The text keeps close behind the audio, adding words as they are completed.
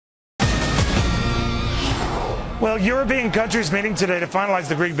Well, European countries meeting today to finalize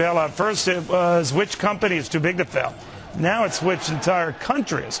the Greek bailout. First, it was which company is too big to fail. Now it's which entire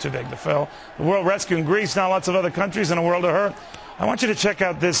country is too big to fail. The world rescuing Greece, now lots of other countries in a world of hurt. I want you to check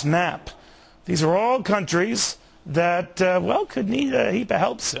out this map. These are all countries that, well, could need a heap of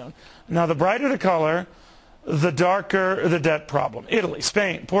help soon. Now, the brighter the color, the darker the debt problem. Italy,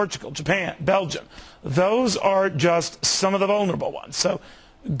 Spain, Portugal, Japan, Belgium. Those are just some of the vulnerable ones. So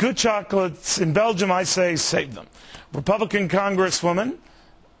good chocolates in Belgium, I say, save them. Republican Congresswoman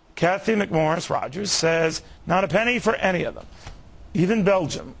Cathy McMorris, Rodgers, says not a penny for any of them. Even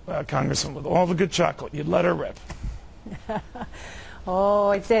Belgium, Congresswoman, with all the good chocolate, you'd let her rip.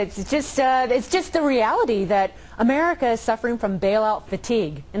 Oh, it's just the reality that America is suffering from bailout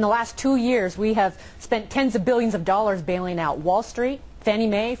fatigue. In the last 2 years, we have spent tens of billions of dollars bailing out Wall Street, Fannie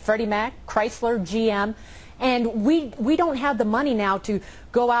Mae, Freddie Mac, Chrysler, GM. And we don't have the money now to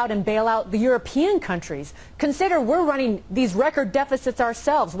go out and bail out the European countries. Consider we're running these record deficits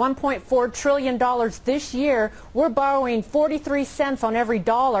ourselves, $1.4 trillion this year. We're borrowing 43 cents on every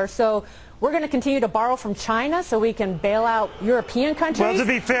dollar. So we're going to continue to borrow from China so we can bail out European countries? Well, to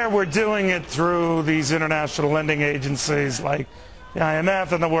be fair, we're doing it through these international lending agencies like the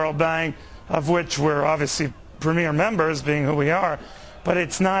IMF and the World Bank, of which we're obviously premier members, being who we are. But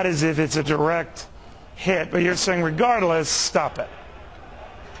it's not as if it's a direct hit, but you're saying regardless, stop it.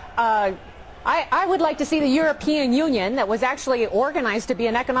 I would like to see the European Union, that was actually organized to be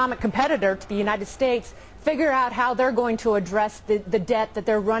an economic competitor to the United States, figure out how they're going to address the debt that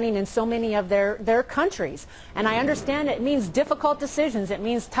they're running in so many of their countries. And I understand it means difficult decisions, it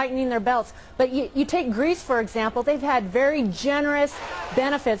means tightening their belts. But you take Greece, for example, they've had very generous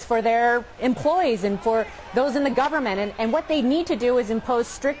benefits for their employees and for those in the government. And what they need to do is impose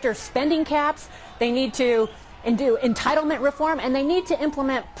stricter spending caps. They need to do entitlement reform, and they need to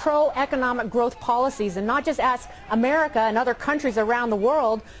implement pro-economic growth policies and not just ask America and other countries around the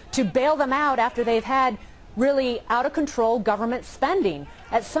world to bail them out after they've had really out-of-control government spending.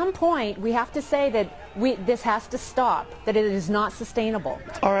 At some point, we have to say that this has to stop, that it is not sustainable.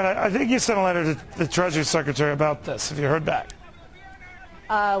 All right, I think you sent a letter to the Treasury Secretary about this. Have you heard back?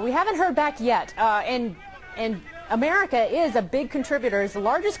 We haven't heard back yet, and America is a big contributor, is the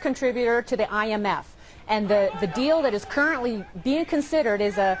largest contributor to the IMF. And the deal that is currently being considered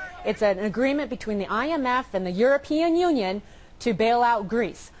is it's an agreement between the IMF and the European Union to bail out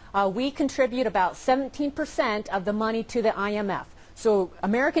Greece. We contribute about 17% of the money to the IMF. So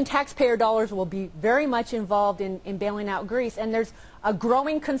American taxpayer dollars will be very much involved in bailing out Greece. And there's a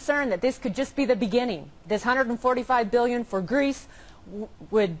growing concern that this could just be the beginning. This $145 billion for Greece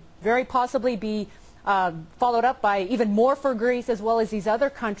would very possibly be followed up by even more for Greece, as well as these other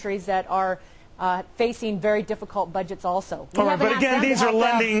countries that are facing very difficult budgets also. All right, but again, these are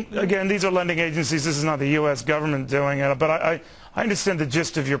lending agencies. This is not the U.S. government doing it. But I understand the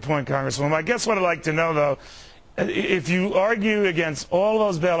gist of your point, Congresswoman. I guess what I'd like to know, though, if you argue against all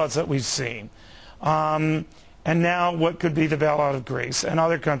those bailouts that we've seen, and now what could be the bailout of Greece and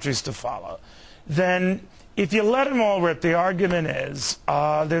other countries to follow, then if you let them all rip, the argument is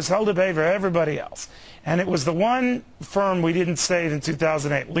there's hell to pay for everybody else. And it was the one firm we didn't save in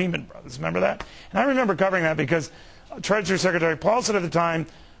 2008, Lehman Brothers. Remember that? And I remember covering that because Treasury Secretary Paulson at the time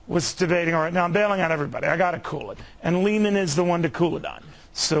was debating, all right, now I'm bailing out everybody. I got to cool it. And Lehman is the one to cool it on.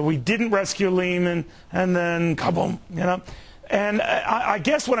 So we didn't rescue Lehman, and then kaboom, you know. And I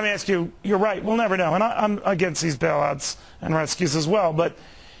guess what I'm asking you, you're right, we'll never know. And I'm against these bailouts and rescues as well. But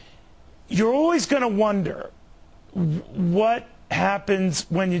you're always going to wonder what happens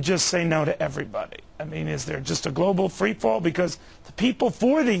when you just say no to everybody. I mean, is there just a global free fall? Because the people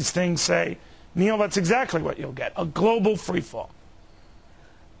for these things say, Neil, that's exactly what you'll get, a global free fall.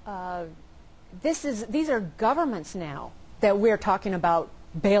 These are governments now that we're talking about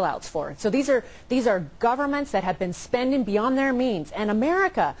bailouts for. So these are governments that have been spending beyond their means. And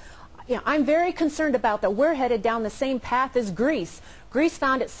America, you know, I'm very concerned about that we're headed down the same path as Greece. Greece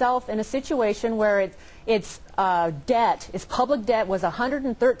found itself in a situation where its debt, its public debt, was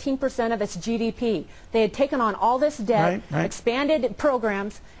 113% of its GDP. They had taken on all this debt, expanded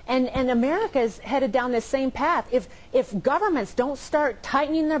programs, and America is headed down this same path. If governments don't start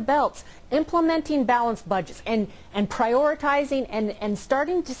tightening their belts, implementing balanced budgets, and prioritizing and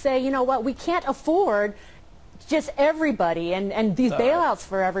starting to say, you know what, we can't afford just everybody and these bailouts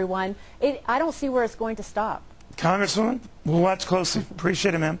for everyone, I don't see where it's going to stop. Congresswoman, we'll watch closely.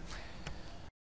 Appreciate it, ma'am.